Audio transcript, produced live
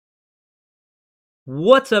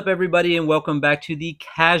What's up, everybody, and welcome back to the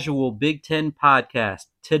Casual Big Ten Podcast.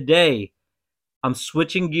 Today, I'm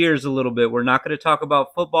switching gears a little bit. We're not going to talk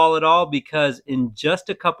about football at all because in just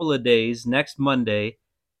a couple of days, next Monday,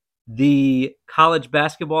 the college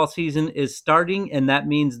basketball season is starting, and that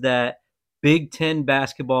means that Big Ten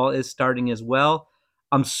basketball is starting as well.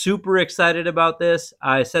 I'm super excited about this.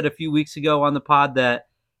 I said a few weeks ago on the pod that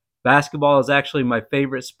basketball is actually my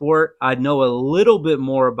favorite sport. I know a little bit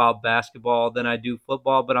more about basketball than I do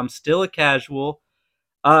football, but I'm still a casual.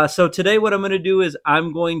 So today, what I'm going to do is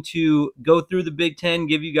I'm going to go through the Big Ten,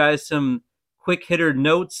 give you guys some quick hitter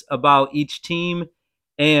notes about each team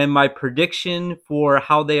and my prediction for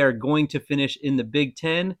how they are going to finish in the Big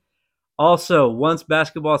Ten. Also, once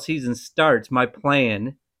basketball season starts, my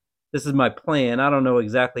plan. This is my plan. I don't know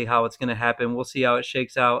exactly how it's going to happen. We'll see how it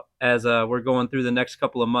shakes out as we're going through the next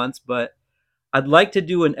couple of months. But I'd like to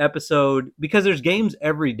do an episode because there's games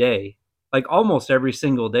every day, like almost every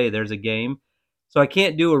single day there's a game. So I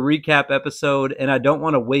can't do a recap episode, and I don't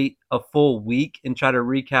want to wait a full week and try to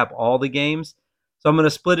recap all the games. So I'm going to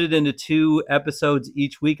split it into two episodes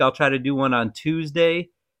each week. I'll try to do one on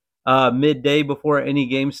Tuesday, midday before any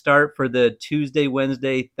games start for the Tuesday,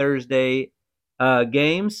 Wednesday, Thursday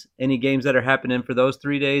games, any games that are happening for those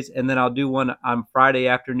 3 days. And then I'll do one on Friday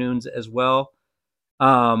afternoons as well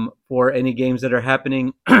for any games that are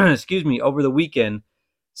happening, excuse me, over the weekend.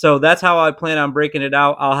 So that's how I plan on breaking it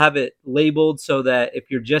out. I'll have it labeled so that if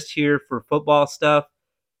you're just here for football stuff,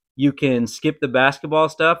 you can skip the basketball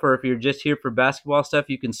stuff, or if you're just here for basketball stuff,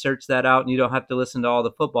 you can search that out and you don't have to listen to all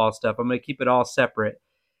the football stuff. I'm going to keep it all separate.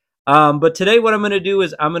 But today, what I'm going to do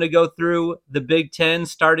is I'm going to go through the Big Ten,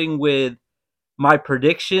 starting with my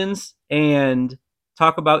predictions and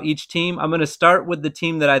talk about each team. I'm going to start with the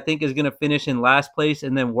team that I think is going to finish in last place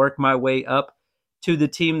and then work my way up to the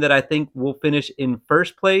team that I think will finish in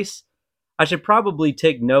first place. I should probably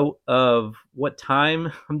take note of what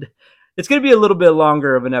time. It's going to be a little bit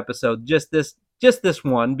longer of an episode, just this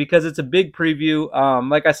one, because it's a big preview.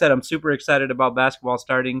 Like I said, I'm super excited about basketball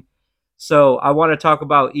starting. So I want to talk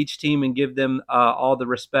about each team and give them all the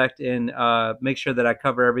respect and make sure that I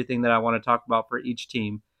cover everything that I want to talk about for each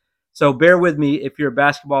team. So bear with me if you're a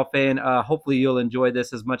basketball fan. Hopefully you'll enjoy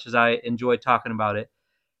this as much as I enjoy talking about it.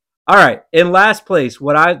 All right, in last place,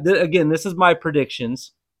 again, this is my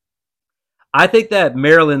predictions. I think that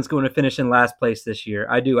Maryland's going to finish in last place this year.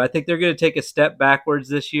 I do. I think they're going to take a step backwards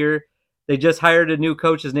this year. They just hired a new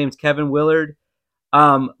coach. His name's Kevin Willard.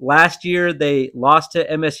 Last year they lost to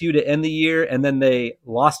MSU to end the year, and then they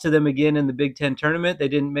lost to them again in the Big Ten tournament. They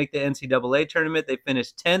didn't make the NCAA tournament. They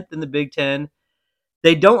finished 10th in the Big Ten.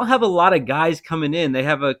 They don't have a lot of guys coming in. They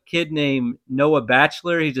have a kid named Noah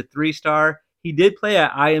Batchelor. He's a 3-star. He did play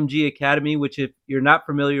at IMG Academy, which, if you're not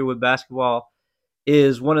familiar with basketball,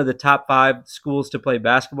 is one of the top 5 schools to play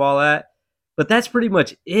basketball at. But that's pretty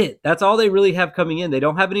much it. That's all they really have coming in. They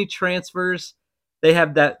don't have any transfers. They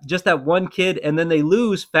have that one kid, and then they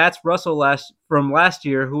lose Fats Russell from last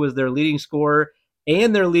year, who was their leading scorer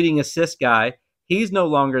and their leading assist guy. He's no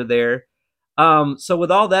longer there. So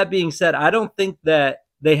with all that being said, I don't think that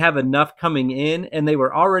they have enough coming in, and they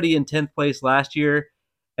were already in 10th place last year,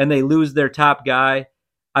 and they lose their top guy.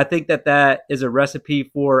 I think that is a recipe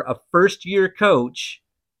for a first-year coach.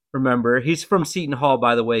 Remember, he's from Seton Hall,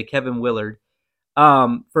 by the way, Kevin Willard.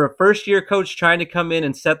 For a first-year coach trying to come in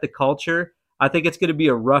and set the culture, I think it's going to be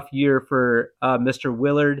a rough year for Mr.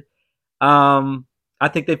 Willard. I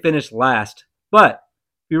think they finished last. But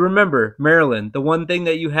if you remember, Maryland, the one thing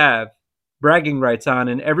that you have bragging rights on,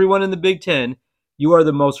 and everyone in the Big Ten, you are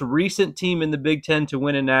the most recent team in the Big Ten to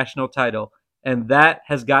win a national title. And that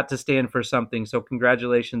has got to stand for something. So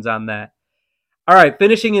congratulations on that. All right,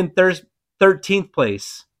 finishing in 13th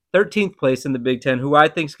place. 13th place in the Big Ten, who I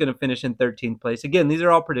think is going to finish in 13th place. Again, these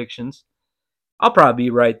are all predictions. I'll probably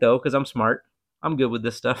be right, though, because I'm smart. I'm good with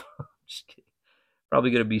this stuff. Just kidding. Probably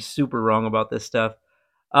going to be super wrong about this stuff.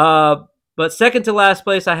 But second to last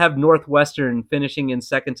place, I have Northwestern finishing in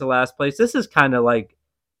second to last place. This is kind of like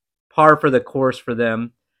par for the course for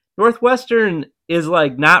them. Northwestern is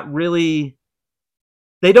like not really.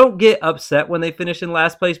 They don't get upset when they finish in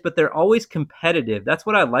last place, but they're always competitive. That's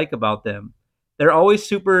what I like about them. They're always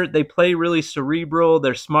they play really cerebral,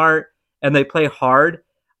 they're smart, and they play hard.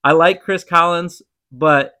 I like Chris Collins,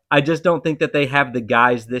 but I just don't think that they have the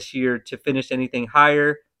guys this year to finish anything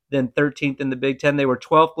higher than 13th in the Big Ten. They were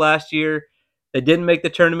 12th last year. They didn't make the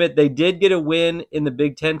tournament. They did get a win in the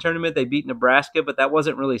Big Ten tournament. They beat Nebraska, but that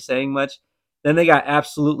wasn't really saying much. Then they got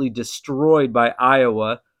absolutely destroyed by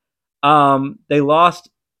Iowa. They lost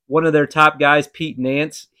one of their top guys, Pete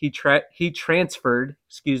Nance. He transferred,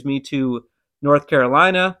 to North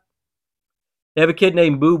Carolina. They have a kid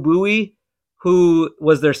named Boo Booey who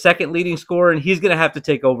was their second leading scorer, and he's going to have to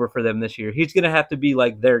take over for them this year. He's going to have to be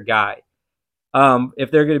like their guy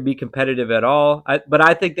if they're going to be competitive at all. But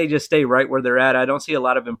I think they just stay right where they're at. I don't see a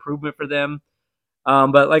lot of improvement for them.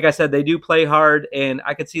 But like I said, they do play hard, and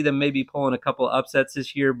I could see them maybe pulling a couple of upsets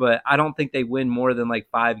this year, but I don't think they win more than like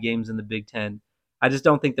 5 games in the Big Ten. I just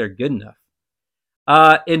don't think they're good enough.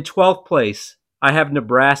 In 12th place, I have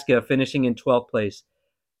Nebraska finishing in 12th place.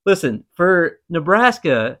 Listen, for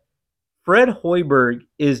Nebraska, Fred Hoiberg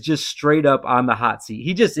is just straight up on the hot seat.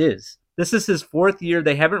 He just is. This is his 4th year.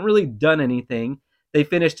 They haven't really done anything. They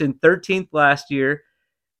finished in 13th last year.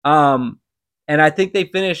 Um, and I think they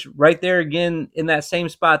finish right there again in that same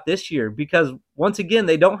spot this year because once again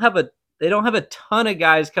they don't have a ton of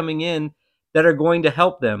guys coming in that are going to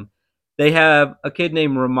help them. They have a kid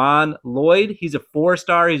named Ramon Lloyd. He's a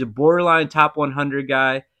 4-star. He's a borderline top 100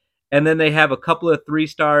 guy. And then they have a couple of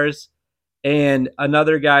 3-stars and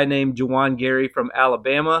another guy named Juwan Gary from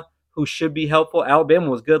Alabama who should be helpful. Alabama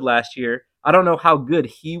was good last year. I don't know how good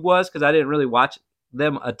he was because I didn't really watch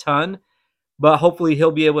them a ton, but hopefully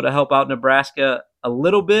he'll be able to help out Nebraska a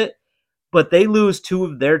little bit. But they lose 2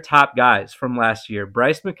 of their top guys from last year.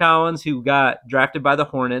 Bryce McCollins, who got drafted by the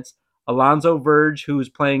Hornets, Alonzo Verge, who's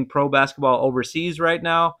playing pro basketball overseas right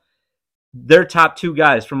now. They're top 2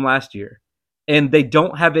 guys from last year. And they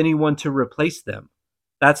don't have anyone to replace them.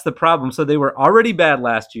 That's the problem. So they were already bad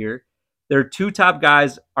last year. Their 2 top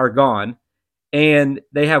guys are gone. And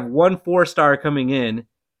they have 1 4-star coming in.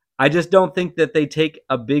 I just don't think that they take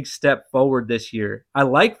a big step forward this year. I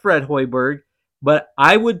like Fred Hoiberg, but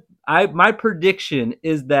my prediction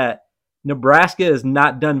is that Nebraska is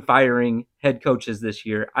not done firing head coaches this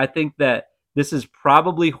year. I think that this is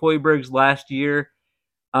probably Hoiberg's last year,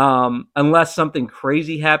 unless something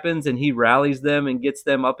crazy happens and he rallies them and gets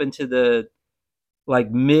them up into the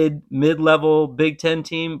like mid-level Big Ten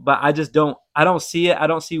team. But I don't see it. I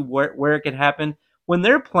don't see where it could happen when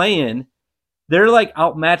they're playing. They're like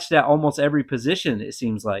outmatched at almost every position, it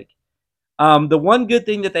seems like. The one good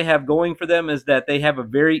thing that they have going for them is that they have a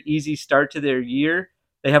very easy start to their year.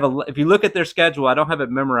 If you look at their schedule, I don't have it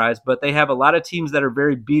memorized, but they have a lot of teams that are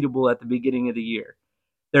very beatable at the beginning of the year.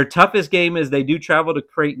 Their toughest game is they do travel to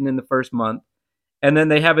Creighton in the first month, and then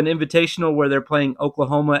they have an invitational where they're playing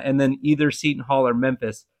Oklahoma and then either Seton Hall or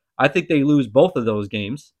Memphis. I think they lose both of those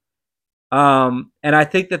games. And I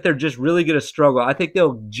think that they're just really going to struggle. I think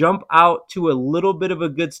they'll jump out to a little bit of a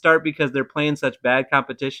good start because they're playing such bad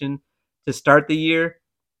competition to start the year.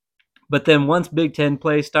 But then once Big Ten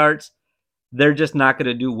play starts, they're just not going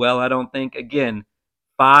to do well, I don't think. Again,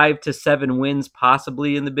 5 to 7 wins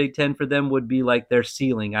possibly in the Big Ten for them would be like their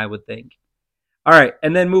ceiling, I would think. All right,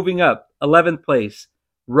 and then moving up, 11th place,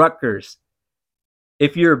 Rutgers.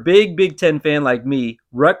 If you're a big Big Ten fan like me,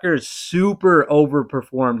 Rutgers super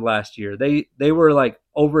overperformed last year. They were like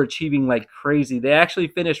overachieving like crazy. They actually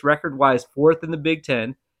finished record-wise 4th in the Big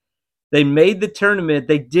Ten. They made the tournament.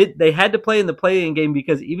 They had to play in the play-in game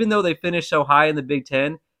because even though they finished so high in the Big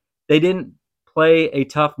Ten, they didn't play a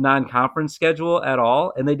tough non-conference schedule at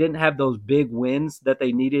all, and they didn't have those big wins that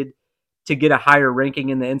they needed to get a higher ranking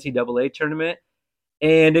in the NCAA tournament.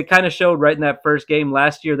 And it kind of showed right in that first game.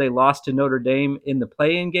 Last year, they lost to Notre Dame in the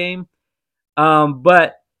play-in game.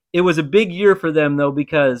 But it was a big year for them, though,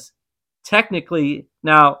 because technically,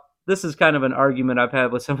 now, this is kind of an argument I've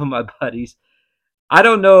had with some of my buddies. I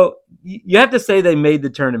don't know. You have to say they made the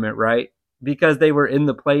tournament, right? Because they were in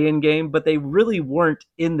the play-in game, but they really weren't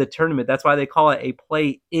in the tournament. That's why they call it a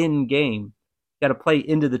play-in game. You got to play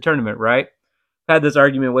into the tournament, right? I've had this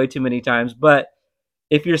argument way too many times, but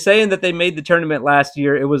if you're saying that they made the tournament last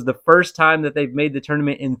year, it was the first time that they've made the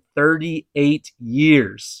tournament in 38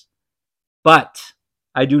 years. But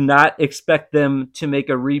I do not expect them to make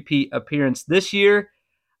a repeat appearance this year.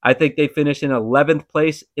 I think they finish in 11th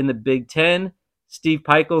place in the Big Ten. Steve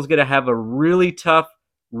Pikiell's going to have a really tough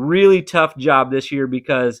job this year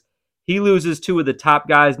because he loses 2 of the top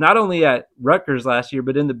guys, not only at Rutgers last year,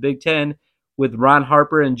 but in the Big Ten with Ron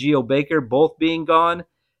Harper and Geo Baker both being gone.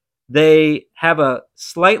 They have a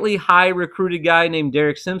slightly high recruited guy named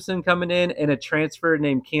Derek Simpson coming in and a transfer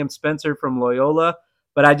named Cam Spencer from Loyola.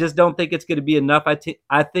 But I just don't think it's going to be enough.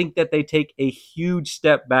 I think that they take a huge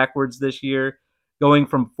step backwards this year, going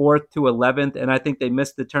from 4th to 11th, and I think they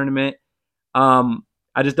missed the tournament.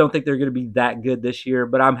 I just don't think they're going to be that good this year,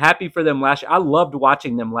 but I'm happy for them last year. I loved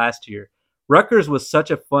watching them last year. Rutgers was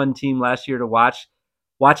such a fun team last year to watch.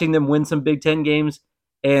 Watching them win some Big Ten games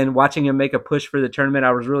and watching them make a push for the tournament,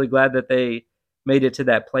 I was really glad that they made it to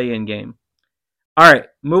that play-in game. All right,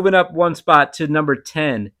 moving up 1 spot to number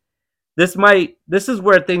 10. This is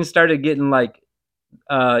where things started getting like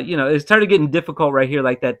it started getting difficult right here,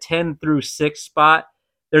 like that 10 through 6 spot.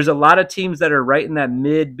 There's a lot of teams that are right in that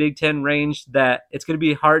mid Big Ten range that it's going to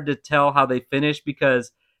be hard to tell how they finish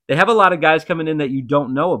because they have a lot of guys coming in that you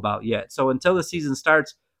don't know about yet. So until the season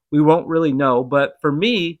starts, we won't really know. But for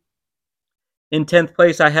me, in 10th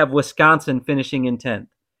place, I have Wisconsin finishing in 10th.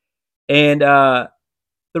 And the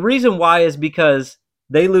reason why is because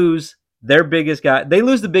they lose their biggest guy. They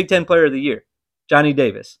lose the Big Ten Player of the Year, Johnny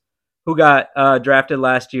Davis, who got drafted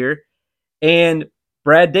last year. And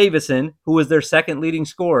Brad Davison, who was their second leading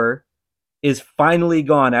scorer, is finally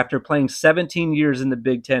gone after playing 17 years in the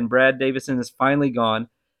Big Ten. Brad Davison is finally gone.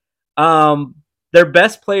 Their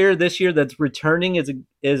best player this year that's returning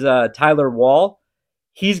is Tyler Wall.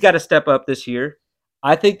 He's got to step up this year.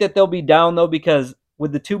 I think that they'll be down though because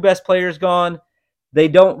with the two best players gone, they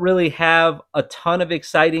don't really have a ton of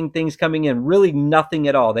exciting things coming in. Really nothing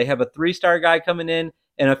at all. They have a 3-star guy coming in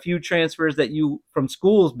and a few transfers that you from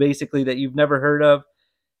schools basically that you've never heard of.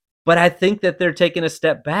 But I think that they're taking a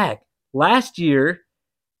step back. Last year,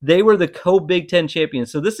 they were the co-Big Ten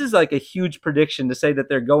champions. So this is like a huge prediction to say that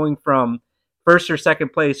they're going from first or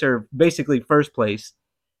second place or basically first place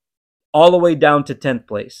all the way down to 10th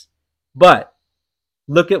place. But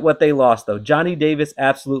look at what they lost, though. Johnny Davis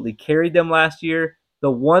absolutely carried them last year.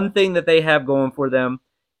 The one thing that they have going for them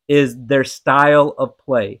is their style of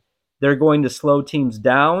play. They're going to slow teams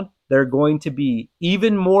down. They're going to be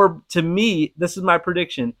even more, to me, this is my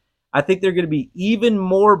prediction. I think they're going to be even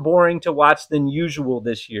more boring to watch than usual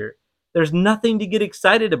this year. There's nothing to get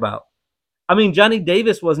excited about. I mean, Johnny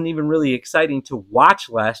Davis wasn't even really exciting to watch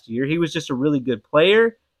last year. He was just a really good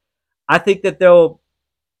player. I think that they'll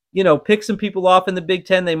pick some people off in the Big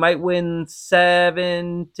Ten. They might win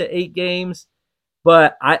 7 to 8 games,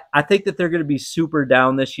 but I think that they're going to be super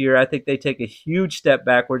down this year. I think they take a huge step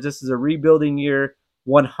backwards. This is a rebuilding year,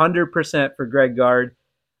 100% for Greg Gard.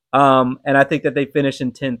 And I think that they finish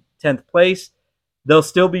in 10th place. They'll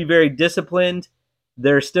still be very disciplined.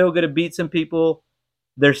 They're still going to beat some people.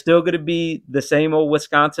 They're still going to be the same old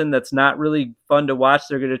Wisconsin that's not really fun to watch.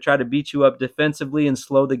 They're going to try to beat you up defensively and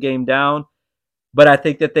slow the game down. But I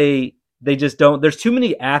think that they just don't. There's too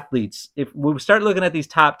many athletes. If we start looking at these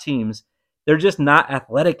top teams, they're just not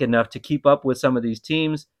athletic enough to keep up with some of these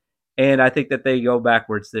teams. And I think that they go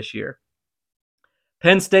backwards this year.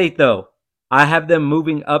 Penn State, though, I have them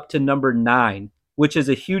moving up to number 9, which is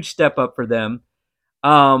a huge step up for them.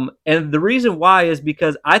 And the reason why is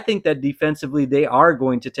because I think that defensively they are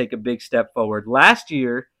going to take a big step forward. Last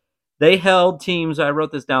year, they held teams, I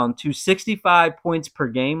wrote this down, to 65 points per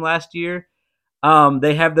game last year.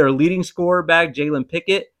 They have their leading scorer back, Jalen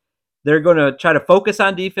Pickett. They're going to try to focus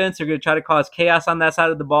on defense. They're going to try to cause chaos on that side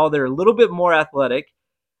of the ball. They're a little bit more athletic,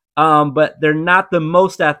 but they're not the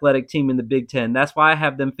most athletic team in the Big Ten. That's why I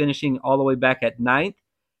have them finishing all the way back at 9th.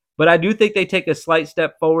 But I do think they take a slight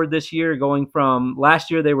step forward this year, going from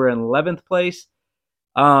last year they were in 11th place.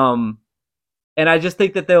 And I just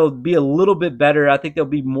think that they'll be a little bit better. I think they'll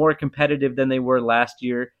be more competitive than they were last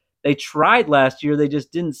year. They tried last year. They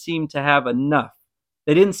just didn't seem to have enough.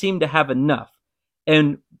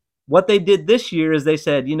 And what they did this year is they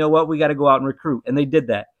said, you know what, we got to go out and recruit. And they did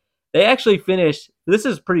that. They actually finished, this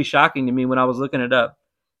is pretty shocking to me when I was looking it up.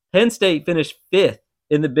 Penn State finished 5th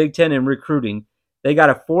in the Big Ten in recruiting. They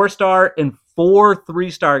got a 4-star and 4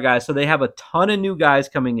 3-star guys. So they have a ton of new guys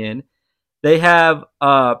coming in. They have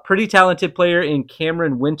a pretty talented player in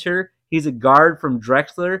Cameron Winter. He's a guard from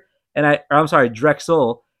Drexel. And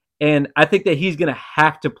I think that he's going to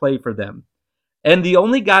have to play for them. And the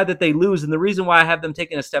only guy that they lose, and the reason why I have them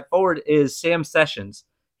taking a step forward, is Sam Sessions.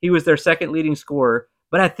 He was their second leading scorer.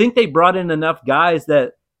 But I think they brought in enough guys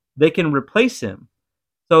that they can replace him.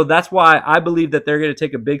 So that's why I believe that they're going to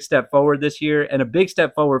take a big step forward this year. And a big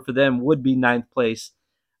step forward for them would be 9th place.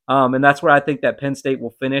 And that's where I think that Penn State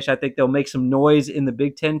will finish. I think they'll make some noise in the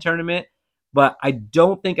Big Ten tournament. But I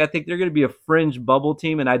think they're going to be a fringe bubble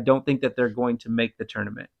team, and I don't think that they're going to make the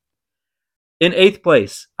tournament. In 8th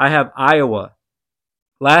place, I have Iowa.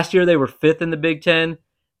 Last year, they were 5th in the Big Ten.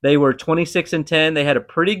 They were 26-10. They had a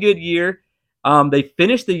pretty good year. They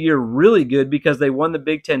finished the year really good because they won the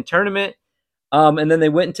Big Ten tournament. And then they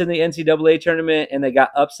went into the NCAA tournament, and they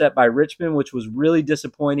got upset by Richmond, which was really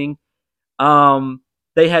disappointing.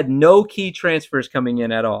 They had no key transfers coming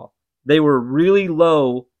in at all. They were really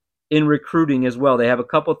low in recruiting as well. They have a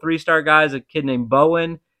couple 3-star guys, a kid named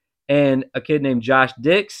Bowen and a kid named Josh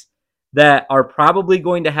Dix, that are probably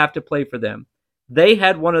going to have to play for them. They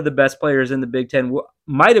had one of the best players in the Big Ten.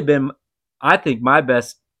 Might have been, I think, my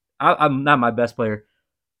best. I'm not my best player.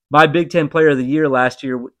 My Big Ten player of the year last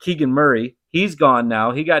year, Keegan Murray. He's gone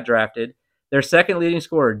now. He got drafted. Their second leading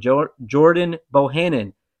scorer, Jordan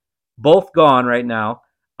Bohannon, both gone right now.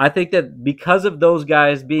 I think that because of those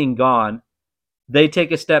guys being gone, they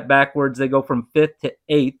take a step backwards. They go from 5th to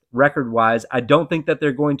 8th record-wise. I don't think that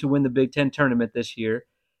they're going to win the Big Ten tournament this year.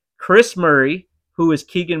 Chris Murray, who is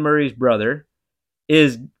Keegan Murray's brother,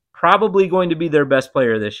 is probably going to be their best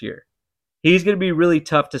player this year. He's going to be really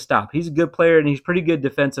tough to stop. He's a good player, and he's pretty good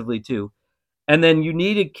defensively too. And then you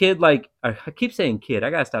need a kid like, I keep saying kid, I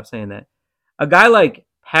got to stop saying that. A guy like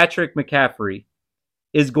Patrick McCaffrey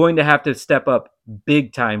is going to have to step up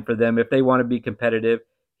big time for them if they want to be competitive.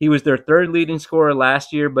 He was their third leading scorer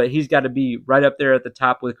last year, but he's got to be right up there at the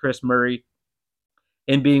top with Chris Murray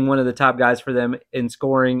and being one of the top guys for them in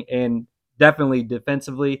scoring and definitely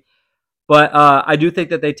defensively. But I do think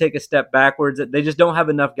that they take a step backwards. They just don't have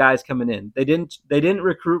enough guys coming in. They didn't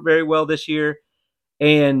recruit very well this year,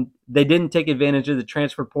 and they didn't take advantage of the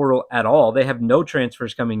transfer portal at all. They have no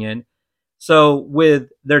transfers coming in. So with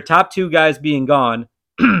their top two guys being gone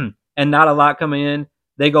and not a lot coming in,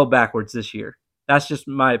 they go backwards this year. That's just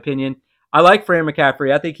my opinion. I like Fran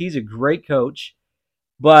McCaffrey. I think he's a great coach,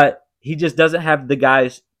 but he just doesn't have the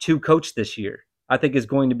guys to coach this year. I think is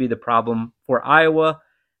going to be the problem for Iowa,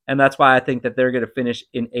 and that's why I think that they're going to finish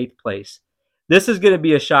in 8th place. This is going to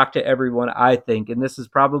be a shock to everyone, I think, and this is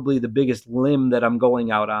probably the biggest limb that I'm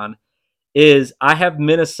going out on, is I have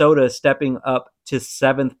Minnesota stepping up to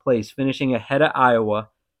 7th place, finishing ahead of Iowa,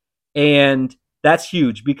 and that's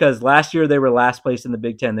huge because last year they were last place in the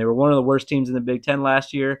Big Ten. They were one of the worst teams in the Big Ten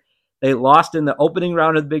last year. They lost in the opening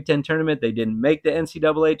round of the Big Ten tournament. They didn't make the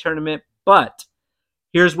NCAA tournament, but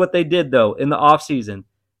here's what they did, though, in the offseason.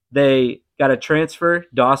 They got a transfer,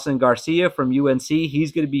 Dawson Garcia from UNC.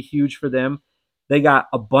 He's going to be huge for them. They got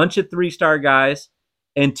a bunch of 3-star guys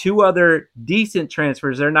and 2 other decent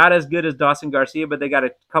transfers. They're not as good as Dawson Garcia, but they got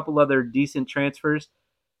a couple other decent transfers.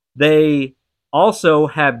 They also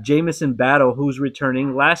have Jamison Battle, who's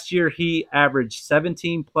returning. Last year, he averaged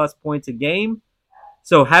 17-plus points a game.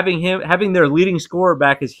 So having their leading scorer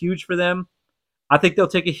back is huge for them. I think they'll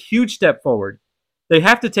take a huge step forward. They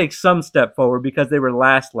have to take some step forward because they were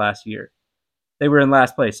last year. They were in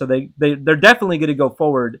last place. So they're definitely going to go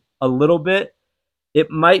forward a little bit. It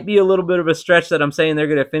might be a little bit of a stretch that I'm saying they're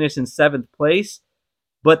going to finish in 7th place.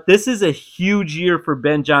 But this is a huge year for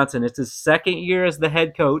Ben Johnson. It's his second year as the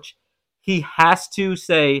head coach. He has to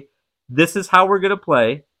say, this is how we're going to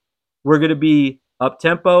play. We're going to be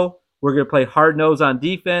up-tempo. We're going to play hard-nosed on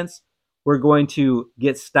defense. We're going to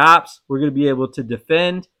get stops. We're going to be able to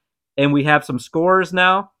defend. And we have some scorers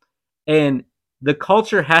now. And the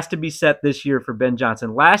culture has to be set this year for Ben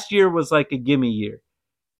Johnson. Last year was like a gimme year.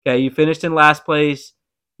 Okay, you finished in last place.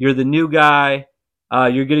 You're the new guy.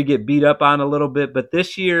 You're going to get beat up on a little bit. But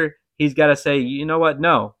this year, he's got to say, you know what?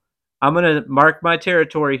 No, I'm going to mark my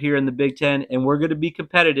territory here in the Big Ten, and we're going to be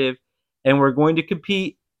competitive, and we're going to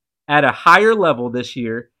compete at a higher level this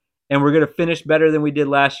year, and we're going to finish better than we did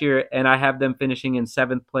last year, and I have them finishing in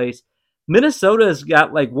 7th place. Minnesota's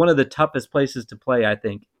got like one of the toughest places to play, I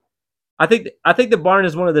think. I think the Barn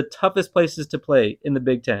is one of the toughest places to play in the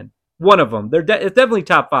Big Ten. One of them. It's definitely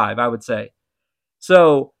top 5, I would say.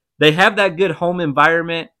 So they have that good home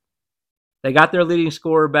environment. They got their leading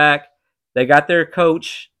scorer back. They got their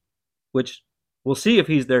coach, which we'll see if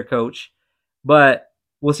he's their coach, but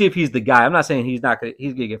we'll see if he's the guy. I'm not saying he's going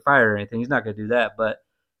to get fired or anything. He's not going to do that, but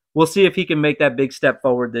we'll see if he can make that big step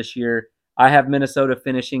forward this year. I have Minnesota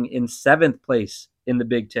finishing in 7th place in the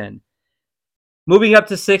Big Ten. Moving up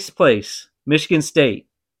to 6th place, Michigan State.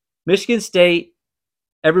 Michigan State,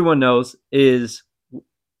 everyone knows, is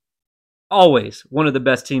always one of the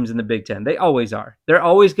best teams in the Big Ten. They always are. They're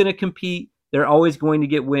always going to compete. They're always going to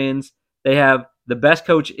get wins. They have the best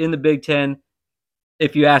coach in the Big Ten.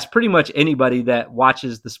 If you ask pretty much anybody that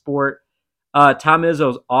watches the sport, Tom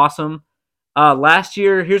Izzo's awesome. Last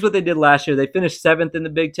year, here's what they did last year. They finished 7th in the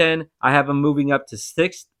Big Ten. I have them moving up to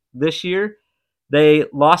 6th this year. They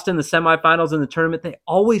lost in the semifinals in the tournament. They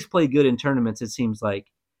always play good in tournaments, it seems like.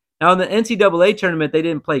 Now, in the NCAA tournament, they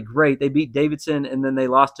didn't play great. They beat Davidson, and then they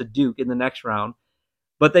lost to Duke in the next round.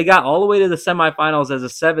 But they got all the way to the semifinals as a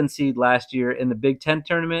 7 seed last year in the Big Ten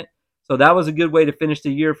tournament. So that was a good way to finish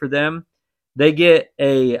the year for them. They get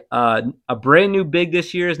a brand new big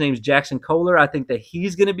this year. His name's Jackson Kohler. I think that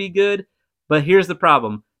he's going to be good. But here's the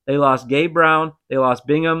problem. They lost Gabe Brown. They lost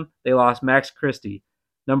Bingham. They lost Max Christie.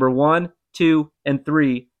 Number 1, 2, and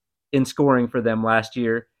 3 in scoring for them last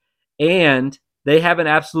year. And they have an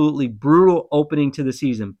absolutely brutal opening to the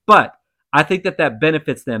season. But I think that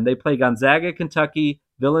benefits them. They play Gonzaga, Kentucky,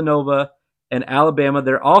 Villanova, and Alabama.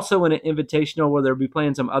 They're also in an invitational where they'll be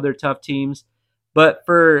playing some other tough teams. But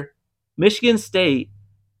for Michigan State,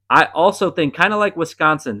 I also think, kind of like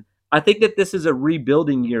Wisconsin, I think that this is a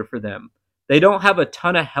rebuilding year for them. They don't have a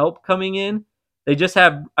ton of help coming in. They just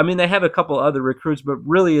have, I mean, they have a couple other recruits, but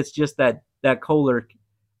really it's just that Kohler.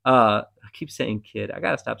 I keep saying kid. I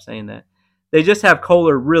gotta stop saying that. They just have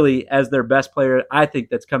Kohler really as their best player. I think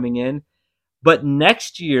that's coming in. But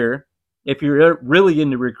next year, if you're really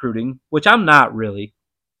into recruiting, which I'm not really,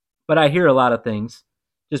 but I hear a lot of things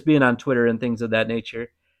just being on Twitter and things of that nature.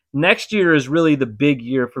 Next year is really the big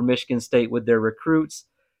year for Michigan State with their recruits.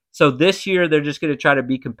 So this year they're just going to try to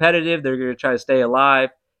be competitive. They're going to try to stay alive.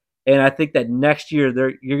 And I think that next year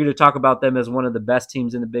you're going to talk about them as one of the best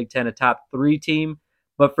teams in the Big Ten, a top 3 team.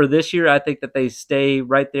 But for this year, I think that they stay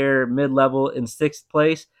right there mid-level in 6th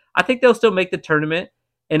place. I think they'll still make the tournament.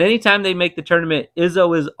 And anytime they make the tournament,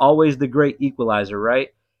 Izzo is always the great equalizer, right?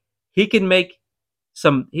 He can make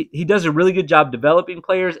he does a really good job developing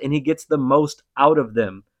players, and he gets the most out of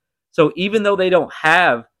them. So even though they don't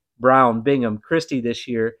have Brown, Bingham, Christie this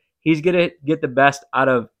year, he's going to get the best out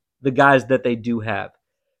of the guys that they do have.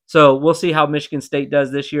 So we'll see how Michigan State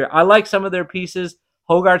does this year. I like some of their pieces.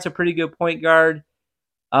 Hogarth's a pretty good point guard.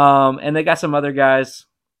 And they got some other guys,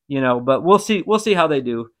 but we'll see. We'll see how they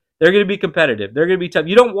do. They're going to be competitive. They're going to be tough.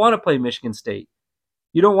 You don't want to play Michigan State.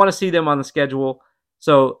 You don't want to see them on the schedule.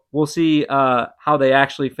 So we'll see how they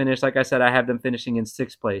actually finish. Like I said, I have them finishing in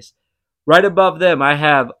 6th place. Right above them, I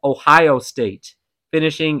have Ohio State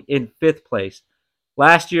finishing in 5th place.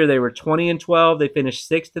 Last year, they were 20-12. They finished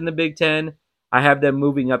 6th in the Big Ten. I have them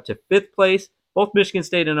moving up to 5th place. Both Michigan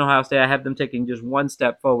State and Ohio State, I have them taking just one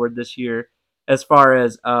step forward this year as far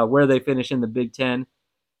as where they finish in the Big Ten.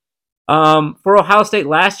 For Ohio State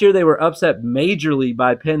last year, they were upset majorly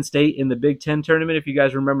by Penn State in the Big Ten tournament. If you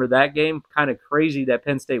guys remember that game, kind of crazy that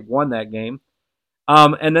Penn State won that game.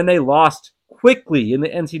 And then they lost quickly in the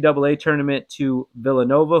NCAA tournament to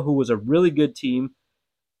Villanova, who was a really good team.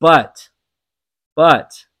 But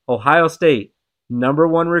Ohio State, number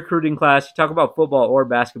 1 recruiting class. You talk about football or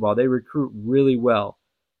basketball, they recruit really well.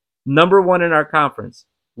 Number 1 in our conference,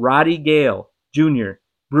 Roddy Gale Jr.,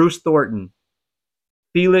 Bruce Thornton,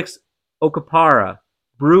 Felix Okapara,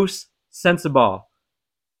 Bruce Sensabaugh,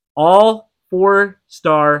 all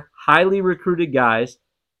 4-star, highly recruited guys.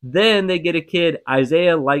 Then they get a kid,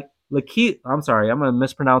 Isaiah Lakil. I'm sorry, I'm going to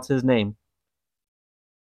mispronounce his name.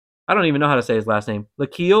 I don't even know how to say his last name.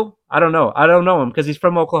 Lakil? I don't know. I don't know him because he's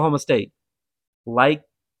from Oklahoma State. Like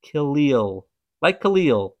Khalil.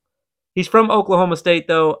 He's from Oklahoma State,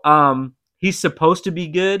 though. He's supposed to be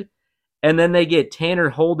good. And then they get Tanner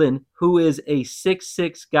Holden, who is a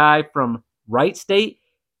 6'6" guy from Wright State.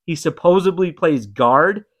 He supposedly plays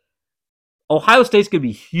guard. Ohio State's going to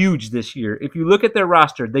be huge this year. If you look at their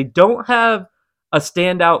roster, they don't have a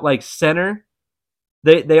standout like center.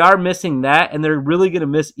 They are missing that, and they're really going to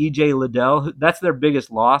miss E.J. Liddell. That's their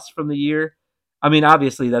biggest loss from the year. I mean,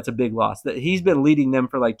 obviously, that's a big loss. He's been leading them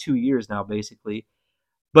for like 2 years now, basically.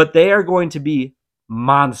 But they are going to be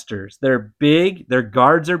monsters. They're big. Their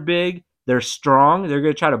guards are big. They're strong. They're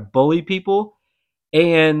going to try to bully people.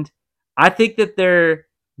 And I think that they're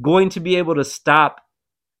going to be able to stop.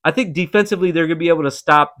 I think defensively they're going to be able to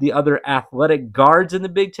stop the other athletic guards in the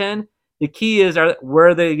Big Ten. The key is, what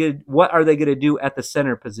are they going to do at the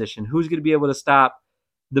center position? Who's going to be able to stop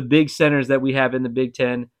the big centers that we have in the Big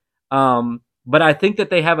Ten? But I think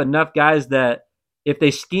that they have enough guys that if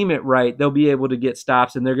they scheme it right, they'll be able to get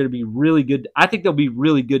stops, and they're going to be really good. I think they'll be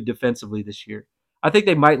really good defensively this year. I think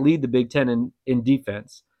they might lead the Big Ten in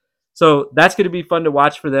defense. So that's going to be fun to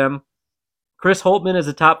watch for them. Chris Holtmann is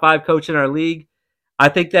a top 5 coach in our league. I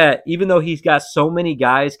think that even though he's got so many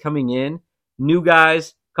guys coming in, new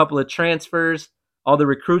guys, a couple of transfers, all the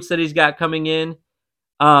recruits that he's got coming in,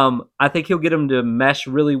 I think he'll get them to mesh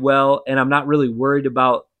really well, and I'm not really worried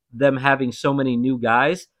about them having so many new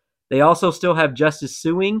guys. They also still have Justice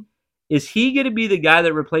Suing. Is he going to be the guy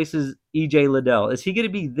that replaces E.J. Liddell? Is he going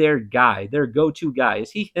to be their guy, their go-to guy?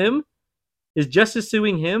 Is he him? Is Justice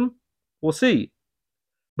Suing him? We'll see.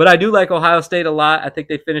 But I do like Ohio State a lot. I think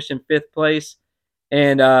they finished in 5th place,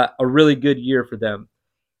 and a really good year for them.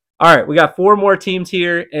 All right, we got 4 more teams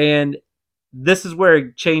here, and this is where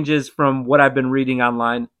it changes from what I've been reading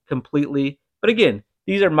online completely. But again,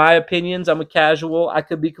 these are my opinions. I'm a casual. I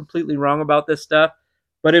could be completely wrong about this stuff.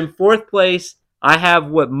 But in 4th place, I have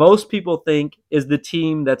what most people think is the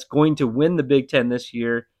team that's going to win the Big Ten this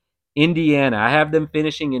year, Indiana. I have them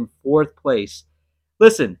finishing in 4th place.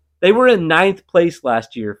 Listen, they were in 9th place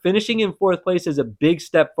last year. Finishing in 4th place is a big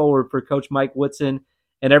step forward for Coach Mike Woodson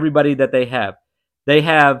and everybody that they have. They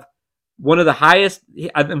have one of the highest,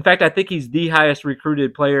 in fact, I think he's the highest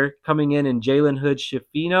recruited player coming in Jalen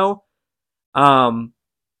Hood-Schifino.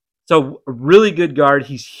 So a really good guard.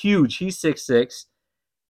 He's huge. He's 6'6".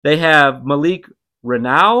 They have Malik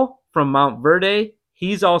Renau from Mount Verde.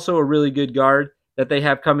 He's also a really good guard that they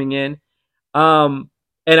have coming in. And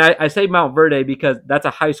I say Mount Verde because that's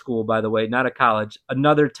a high school, by the way, not a college.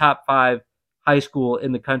 Another top 5 high school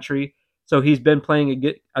in the country. So he's been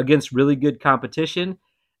playing against really good competition.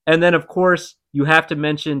 And then, of course, you have to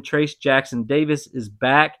mention Trace Jackson Davis is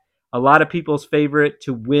back. A lot of people's favorite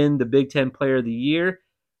to win the Big Ten Player of the Year.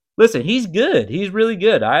 Listen, he's good. He's really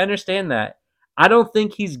good. I understand that. I don't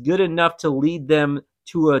think he's good enough to lead them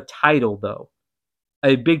to a title, though.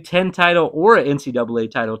 A Big Ten title or an NCAA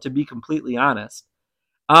title, to be completely honest.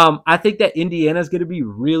 I think that Indiana is going to be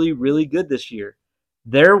really, really good this year.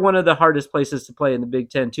 They're one of the hardest places to play in the Big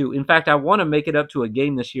Ten, too. In fact, I want to make it up to a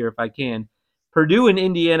game this year if I can. Purdue and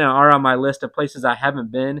Indiana are on my list of places I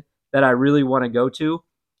haven't been that I really want to go to.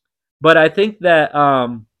 But I think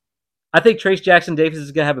Trace Jackson Davis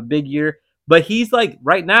is going to have a big year. But he's like,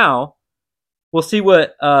 right now, we'll see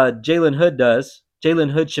what Jalen Hood does.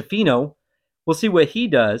 Jalen Hood Shafino. We'll see what he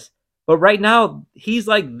does. But right now, he's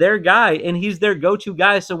like their guy, and he's their go-to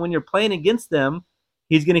guy. So when you're playing against them,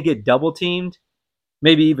 he's going to get double teamed,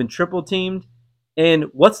 maybe even triple teamed. And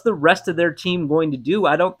what's the rest of their team going to do?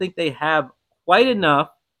 I don't think they have quite enough.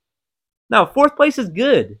 Now, fourth place is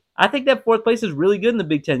good. I think that fourth place is really good in the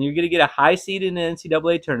Big Ten. You're going to get a high seed in the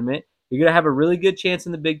NCAA tournament. You're going to have a really good chance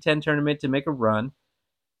in the Big Ten tournament to make a run.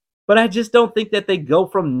 But I just don't think that they go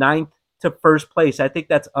from ninth to first place. I think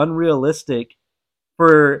that's unrealistic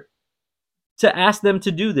for to ask them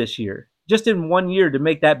to do this year. Just in 1 year to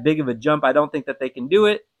make that big of a jump, I don't think that they can do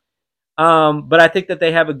it. But I think that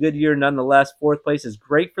they have a good year nonetheless. Fourth place is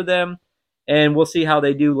great for them, and we'll see how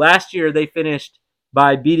they do. Last year, they finished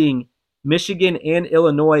by beating Michigan and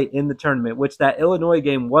Illinois in the tournament, which that Illinois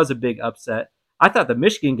game was a big upset. I thought the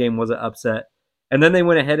Michigan game was an upset. And then they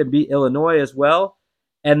went ahead and beat Illinois as well.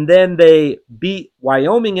 And then they beat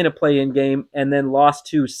Wyoming in a play-in game and then lost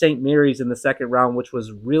to St. Mary's in the second round, which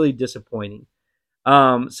was really disappointing.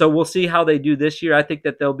 So we'll see how they do this year. I think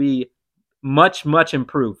that they'll be much, much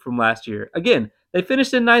improved from last year. Again, they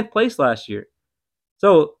finished in ninth place last year.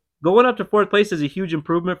 So going up to fourth place is a huge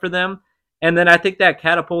improvement for them. And then I think that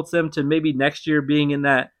catapults them to maybe next year being in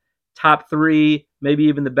that top 3, maybe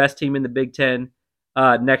even the best team in the Big Ten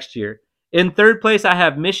next year. In third place, I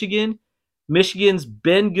have Michigan. Michigan's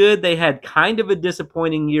been good. They had kind of a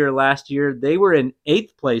disappointing year last year. They were in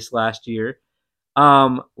 8th place last year.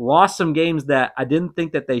 Lost some games that I didn't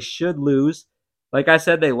think that they should lose. Like I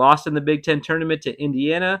said, they lost in the Big Ten tournament to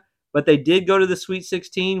Indiana, but they did go to the Sweet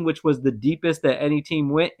 16, which was the deepest that any team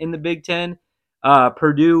went in the Big Ten.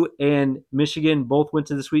 Purdue and Michigan both went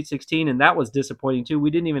to the Sweet 16, and that was disappointing too. We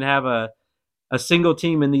didn't even have a single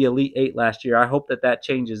team in the Elite 8 last year. I hope that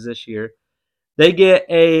changes this year. They get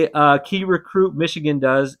a key recruit, Michigan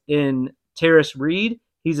does, in Terrace Reed.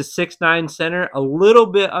 He's a 6'9 center, a little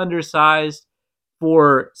bit undersized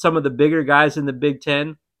for some of the bigger guys in the Big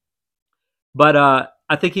Ten. But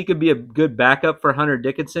I think he could be a good backup for Hunter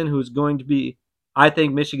Dickinson, who's going to be, I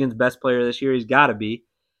think, Michigan's best player this year. He's got to be.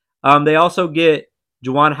 They also get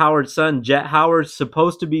Juwan Howard's son, Jet Howard,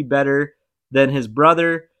 supposed to be better than his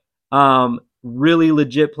brother. Really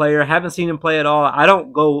legit player. Haven't seen him play at all.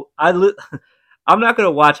 I'm not going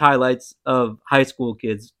to watch highlights of high school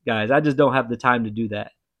kids, guys. I just don't have the time to do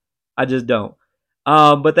that. I just don't.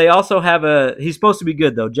 But they also have he's supposed to be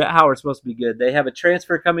good, though. Jet Howard's supposed to be good. They have a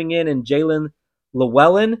transfer coming in Jalen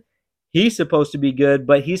Llewellyn. He's supposed to be good,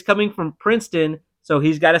 but he's coming from Princeton, so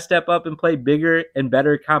he's got to step up and play bigger and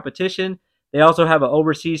better competition. They also have an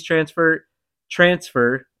overseas transfer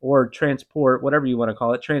or transport, whatever you want to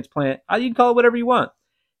call it, transplant. You can call it whatever you want.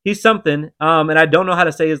 He's something, and I don't know how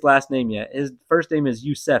to say his last name yet. His first name is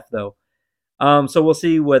Youssef, though. So we'll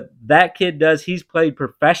see what that kid does. He's played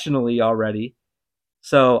professionally already.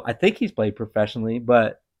 So I think he's played professionally,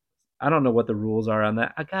 but I don't know what the rules are on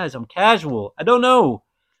that. Guys, I'm casual. I don't know.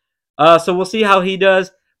 So we'll see how he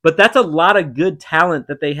does. But that's a lot of good talent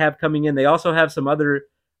that they have coming in. They also have some other,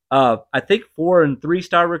 I think, 4- and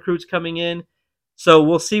 3-star recruits coming in. So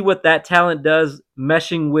we'll see what that talent does,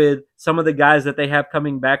 meshing with some of the guys that they have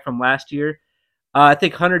coming back from last year. I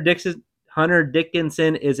think Hunter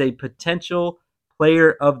Dickinson is a potential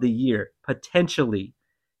player of the year, potentially.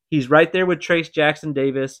 He's right there with Trace Jackson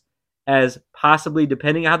Davis as possibly,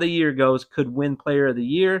 depending on how the year goes, could win player of the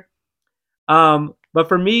year. But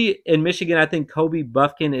for me, in Michigan, I think Kobe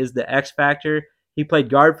Buffkin is the X factor. He played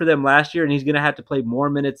guard for them last year, and he's going to have to play more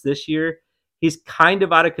minutes this year. He's kind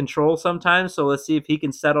of out of control sometimes, so let's see if he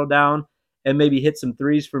can settle down and maybe hit some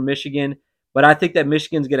threes for Michigan. But I think that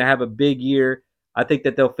Michigan's going to have a big year. I think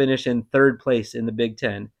that they'll finish in third place in the Big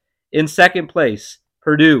Ten. In second place,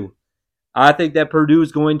 Purdue. I think that Purdue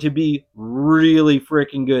is going to be really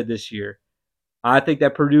freaking good this year. I think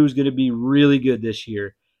that Purdue is going to be really good this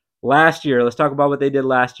year. Last year, let's talk about what they did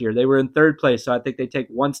last year. They were in third place, so I think they take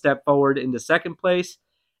one step forward into second place.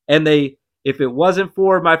 And if it wasn't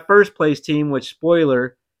for my first place team, which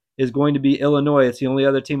spoiler is going to be Illinois, it's the only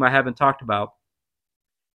other team I haven't talked about.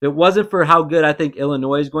 If it wasn't for how good I think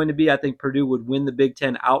Illinois is going to be, I think Purdue would win the Big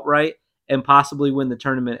Ten outright and possibly win the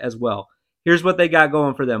tournament as well. Here's what they got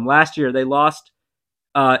going for them. Last year, they lost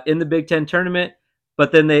in the Big Ten tournament,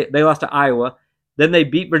 but then they lost to Iowa. Then they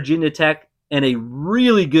beat Virginia Tech and a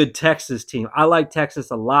really good Texas team. I liked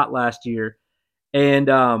Texas a lot last year.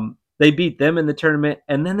 And they beat them in the tournament.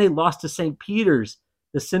 And then they lost to St. Peter's,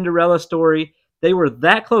 the Cinderella story. They were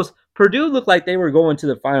that close. Purdue looked like they were going to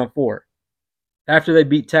the Final Four after they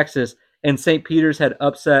beat Texas, and St. Peter's had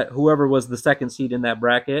upset whoever was the second seed in that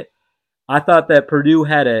bracket. I thought that Purdue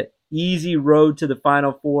had an easy road to the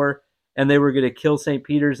Final Four, and they were going to kill St.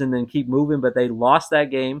 Peter's and then keep moving, but they lost that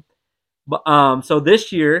game. But so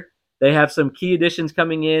this year, they have some key additions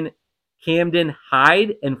coming in. Camden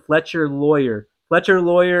Hyde and Fletcher Lawyer. Fletcher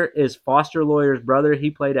Lawyer is Foster Lawyer's brother. He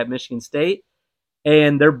played at Michigan State.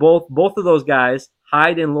 And they're both of those guys,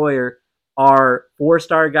 Hyde and Lawyer, are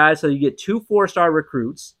 4-star guys. So you get 2 4-star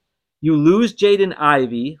recruits. You lose Jaden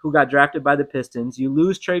Ivey, who got drafted by the Pistons. You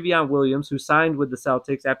lose Travion Williams, who signed with the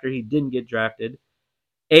Celtics after he didn't get drafted.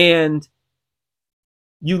 And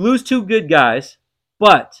you lose 2 good guys,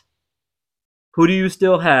 but who do you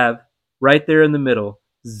still have right there in the middle?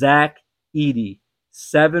 Zach Edey,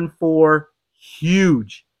 7'4",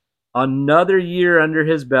 huge. Another year under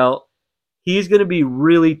his belt. He's going to be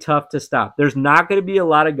really tough to stop. There's not going to be a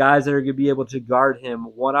lot of guys that are going to be able to guard him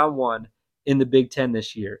one-on-one in the Big Ten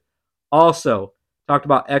this year. Also, talked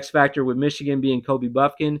about X Factor with Michigan being Kobe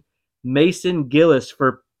Buffkin. Mason Gillis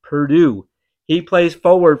for Purdue. He plays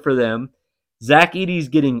forward for them. Zach Edey's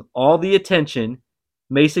getting all the attention.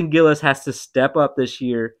 Mason Gillis has to step up this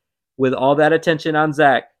year with all that attention on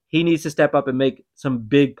Zach. He needs to step up and make some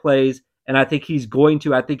big plays, and I think he's going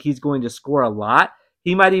to. I think he's going to score a lot.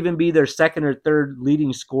 He might even be their second or third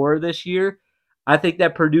leading scorer this year. I think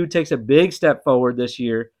that Purdue takes a big step forward this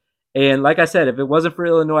year. And like I said, if it wasn't for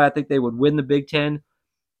Illinois, I think they would win the Big Ten.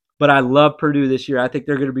 But I love Purdue this year. I think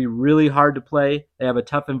they're going to be really hard to play. They have a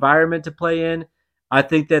tough environment to play in. I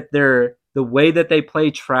think that the way that they play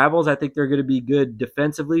travels. I think they're going to be good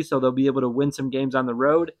defensively, so they'll be able to win some games on the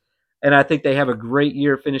road. And I think they have a great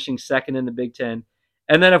year finishing second in the Big Ten.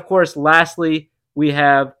 And then, of course, lastly, we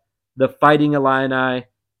have the Fighting Illini.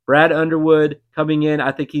 Brad Underwood coming in.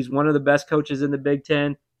 I think he's one of the best coaches in the Big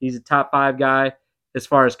Ten. He's a top 5 guy as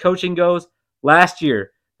far as coaching goes. Last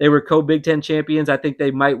year, they were co-Big Ten champions. I think they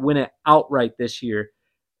might win it outright this year.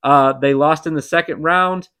 They lost in the second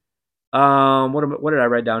round. What did I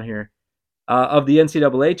write down here? Of the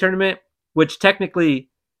NCAA tournament, which technically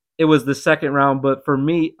it was the second round, but for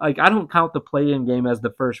me, I don't count the play-in game as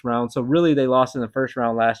the first round. So really, they lost in the first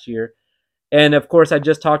round last year. And of course, I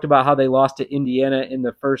just talked about how they lost to Indiana in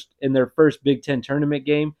their first Big Ten tournament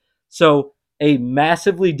game. So a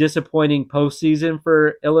massively disappointing postseason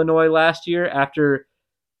for Illinois last year after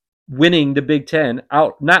winning the Big Ten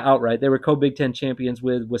not outright. They were co-Big Ten champions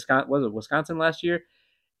with Wisconsin. Was it Wisconsin last year?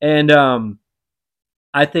 And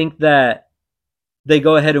I think that they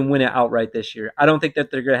go ahead and win it outright this year. I don't think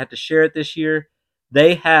that they're going to have to share it this year.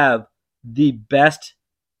 They have the best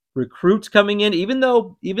recruits coming in, even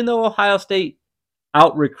though Ohio State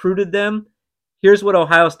out-recruited them. Here's what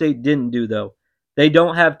Ohio State didn't do, though. They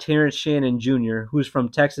don't have Terrence Shannon Jr., who's from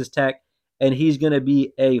Texas Tech, and he's going to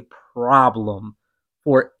be a problem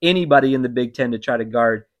for anybody in the Big Ten to try to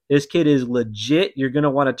guard. This kid is legit. You're going to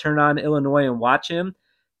want to turn on Illinois and watch him.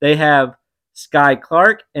 They have Sky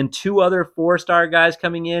Clark and 2 other 4-star guys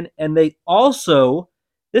coming in, and they also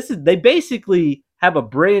they basically have a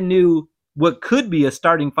brand new, what could be a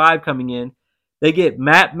starting 5 coming in. They get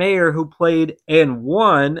Matt Mayer, who played and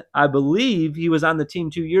won. I believe he was on the team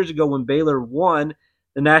 2 years ago when Baylor won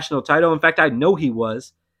the national title. In fact, I know he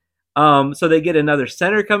was. So they get another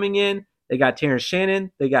center coming in. They got Terrence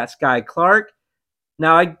Shannon. They got Sky Clark.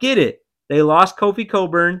 Now I get it. They lost Kofi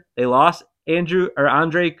Coburn. They lost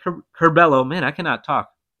Andre Curbelo. Man, I cannot talk.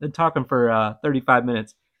 I've been talking for 35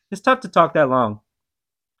 minutes. It's tough to talk that long.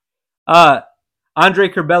 Andre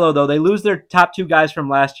Curbelo, though, they lose their top 2 guys from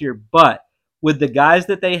last year, but with the guys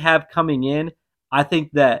that they have coming in, I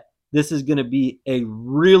think that this is going to be a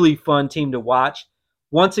really fun team to watch.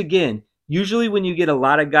 Once again, usually when you get a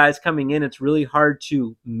lot of guys coming in, it's really hard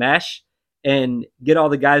to mesh and get all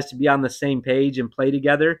the guys to be on the same page and play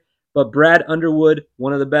together. But Brad Underwood,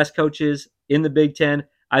 one of the best coaches in the Big Ten,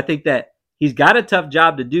 I think that he's got a tough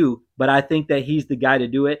job to do, but I think that he's the guy to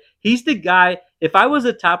do it. He's the guy. If I was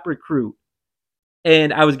a top recruit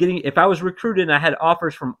and if I was recruited and I had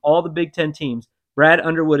offers from all the Big Ten teams, Brad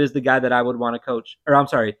Underwood is the guy that I would want to coach. Or I'm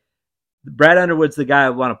sorry, Brad Underwood's the guy I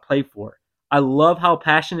want to play for. I love how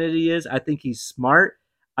passionate he is. I think he's smart.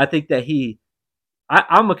 I think that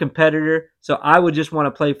I'm a competitor, so I would just want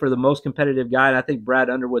to play for the most competitive guy. And I think Brad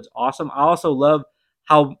Underwood's awesome. I also love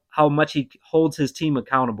how much he holds his team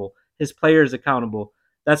accountable, his players accountable.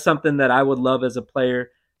 That's something that I would love as a player.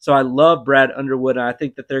 So I love Brad Underwood, and I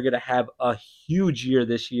think that they're going to have a huge year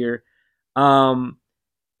this year. Um,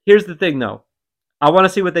 Here's the thing, though. I want to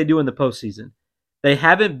see what they do in the postseason. They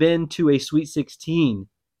haven't been to a Sweet 16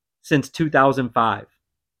 since 2005,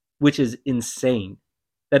 which is insane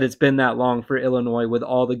that it's been that long for Illinois with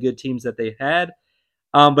all the good teams that they've had.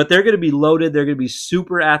 But they're going to be loaded. They're going to be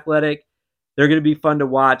super athletic. They're going to be fun to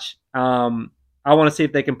watch. I want to see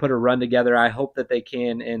if they can put a run together. I hope that they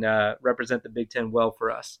can and represent the Big Ten well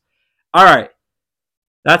for us. All right.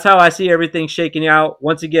 That's how I see everything shaking out.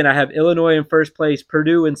 Once again, I have Illinois in first place,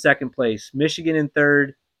 Purdue in second place, Michigan in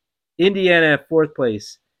third, Indiana in fourth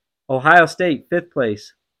place, Ohio State fifth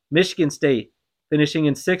place, Michigan State finishing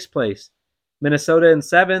in sixth place, Minnesota in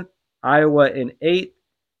seventh, Iowa in eighth,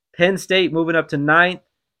 Penn State moving up to ninth,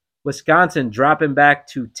 Wisconsin dropping back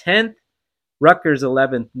to 10th, Rutgers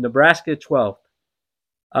 11th, Nebraska 12th,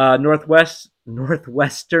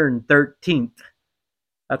 Northwestern 13th.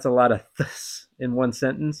 That's a lot of ths in one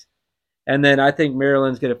sentence. And then I think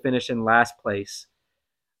Maryland's going to finish in last place.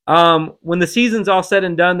 When the season's all said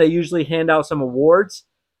and done, they usually hand out some awards.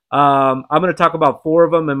 I'm going to talk about 4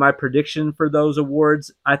 of them and my prediction for those awards.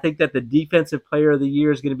 I think that the Defensive Player of the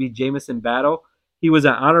Year is going to be Jamison Battle. He was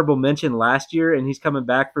an honorable mention last year, and he's coming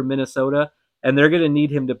back for Minnesota, and they're going to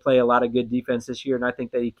need him to play a lot of good defense this year, and I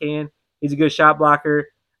think that he can. He's a good shot blocker.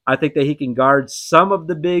 I think that he can guard some of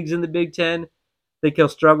the bigs in the Big Ten. I think he'll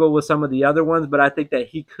struggle with some of the other ones, but I think that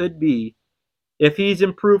he could be, if he's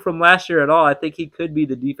improved from last year at all, I think he could be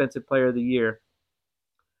the Defensive Player of the Year.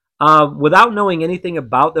 Without knowing anything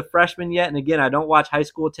about the freshmen yet, and again, I don't watch high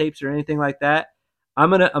school tapes or anything like that, I'm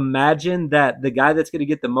going to imagine that the guy that's going to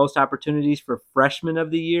get the most opportunities for Freshman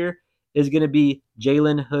of the Year is going to be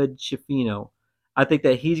Jalen Hood-Schifino. I think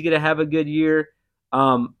that he's going to have a good year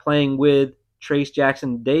playing with Trace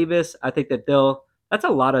Jackson Davis. I think that that's a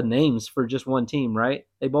lot of names for just one team, right?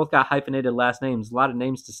 They both got hyphenated last names, a lot of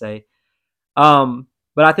names to say.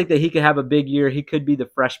 But I think that he could have a big year. He could be the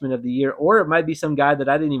Freshman of the Year, or it might be some guy that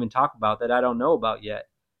I didn't even talk about that I don't know about yet.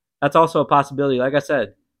 That's also a possibility. Like I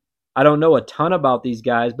said, I don't know a ton about these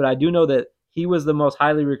guys, but I do know that he was the most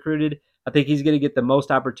highly recruited. I think he's going to get the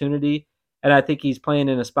most opportunity, and I think he's playing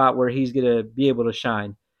in a spot where he's going to be able to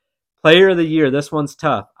shine. Player of the Year, this one's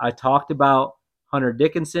tough. I talked about Hunter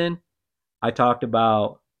Dickinson. I talked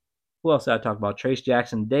about, who else did I talk about? Trace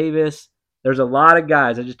Jackson Davis. There's a lot of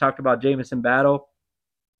guys. I just talked about Jamison Battle.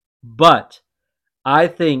 But I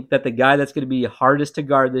think that the guy that's going to be hardest to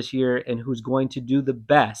guard this year and who's going to do the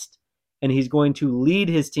best, and he's going to lead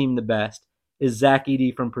his team the best, is Zach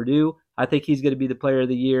Edey from Purdue. I think he's going to be the Player of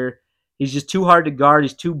the Year. He's just too hard to guard.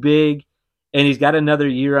 He's too big, and he's got another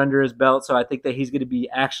year under his belt, so I think that he's going to be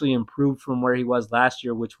actually improved from where he was last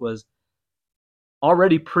year, which was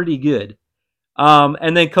already pretty good.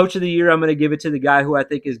 And then Coach of the Year, I'm going to give it to the guy who I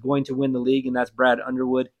think is going to win the league, and that's Brad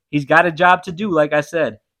Underwood. He's got a job to do, like I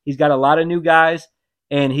said. He's got a lot of new guys,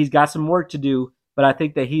 and he's got some work to do, but I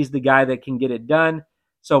think that he's the guy that can get it done.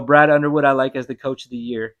 So Brad Underwood I like as the Coach of the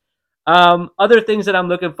Year. Other things that I'm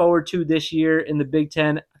looking forward to this year in the Big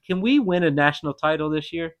Ten, can we win a national title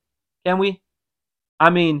this year? Can we? I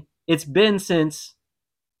mean, it's been since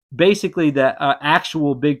basically the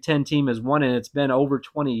actual Big Ten team has won it. It's been over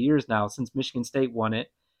 20 years now since Michigan State won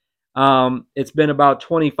it. It's been about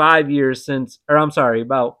 25 years since, or I'm sorry,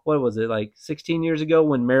 about, what was it, like 16 years ago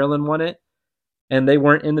when Maryland won it, and they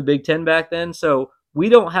weren't in the Big Ten back then. So we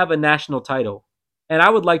don't have a national title, and I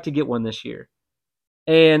would like to get one this year.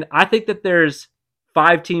 And I think that there's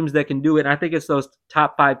 5 teams that can do it, and I think it's those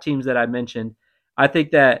top 5 teams that I mentioned. I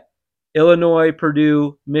think that Illinois,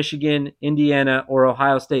 Purdue, Michigan, Indiana, or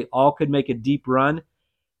Ohio State all could make a deep run.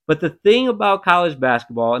 But the thing about college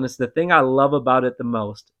basketball, and it's the thing I love about it the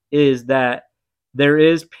most, is that there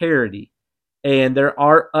is parity and there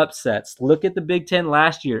are upsets. Look at the Big Ten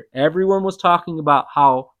last year. Everyone was talking about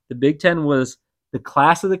how the Big Ten was the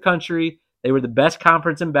class of the country. They were the best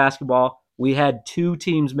conference in basketball. We had 2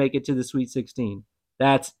 teams make it to the Sweet 16.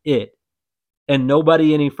 That's it. And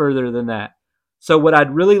nobody any further than that. So what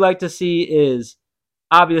I'd really like to see is,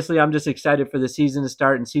 obviously, I'm just excited for the season to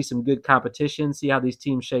start and see some good competition, see how these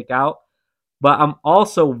teams shake out. But I'm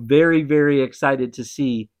also very, very excited to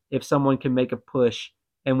see if someone can make a push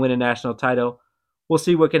and win a national title. We'll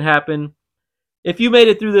see what can happen. If you made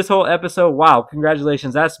it through this whole episode, wow,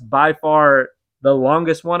 congratulations. That's by far the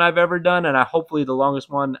longest one I've ever done, and hopefully the longest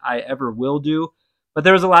one I ever will do. But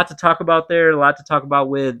there was a lot to talk about there, a lot to talk about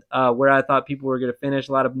with where I thought people were going to finish,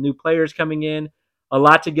 a lot of new players coming in, a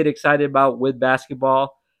lot to get excited about with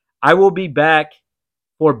basketball. I will be back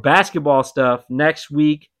for basketball stuff next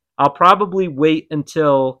week. I'll probably wait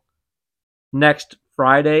until next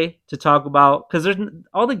Friday to talk about, because there's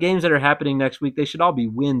all the games that are happening next week. They should all be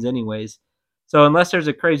wins anyways. So unless there's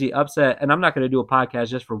a crazy upset, and I'm not going to do a podcast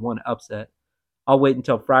just for one upset, I'll wait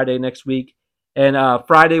until Friday next week. And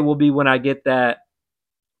Friday will be when I get that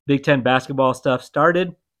Big Ten basketball stuff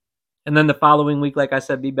started. And then the following week, like I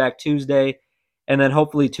said, be back Tuesday. And then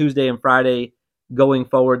hopefully Tuesday and Friday going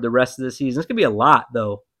forward the rest of the season. It's going to be a lot,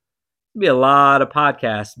 though. It's going to be a lot of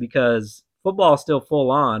podcasts because football is still full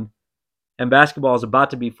on and basketball is about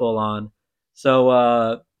to be full on.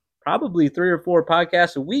 So probably 3 or 4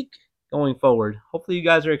 podcasts a week going forward. Hopefully you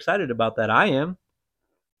guys are excited about that. I am.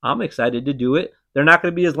 I'm excited to do it. They're not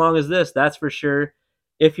going to be as long as this, that's for sure.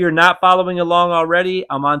 If you're not following along already,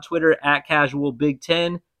 I'm on Twitter at Casual Big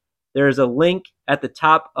Ten. There's a link at the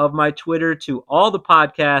top of my Twitter to all the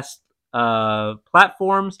podcast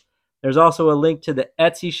platforms. There's also a link to the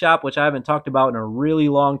Etsy shop, which I haven't talked about in a really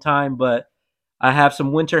long time, but I have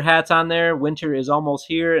some winter hats on there. Winter is almost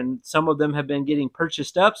here, and some of them have been getting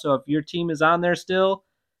purchased up. So if your team is on there still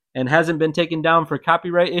and hasn't been taken down for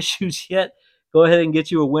copyright issues yet, go ahead and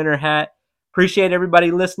get you a winter hat. Appreciate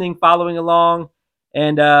everybody listening, following along,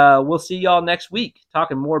 and we'll see y'all next week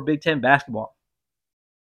talking more Big Ten basketball.